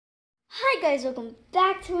Hi guys, welcome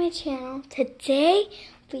back to my channel. Today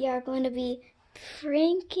we are going to be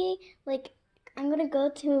pranking, I'm going to go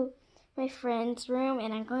to my friend's room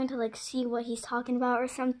and I'm going to see what he's talking about or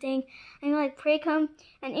something. I'm going to prank him.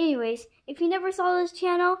 And anyways, if you never saw this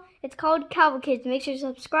channel, it's called Calvo Kids. Make sure to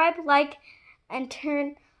subscribe, like, and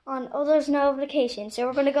turn on all those notifications. So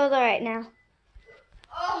we're going to go there right now.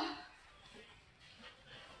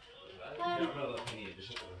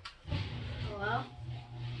 Hello?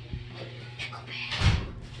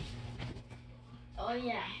 Oh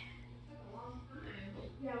yeah.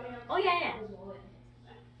 Oh yeah.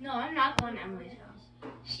 No, I'm not going to Emily's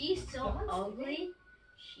house. She's so ugly.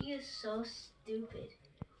 She is so stupid.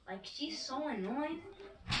 She's so annoying.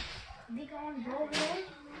 They going to go over there?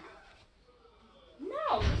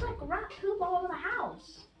 No, there's rat poop all over the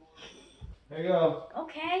house. There you go.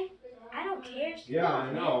 Okay. I don't care. Yeah,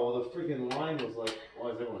 I know. Well, the freaking line was why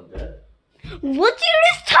is everyone dead? What did you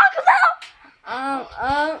just talk about? I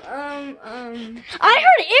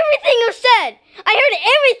heard everything you said. I heard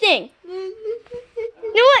everything.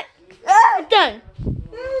 You know what? Done.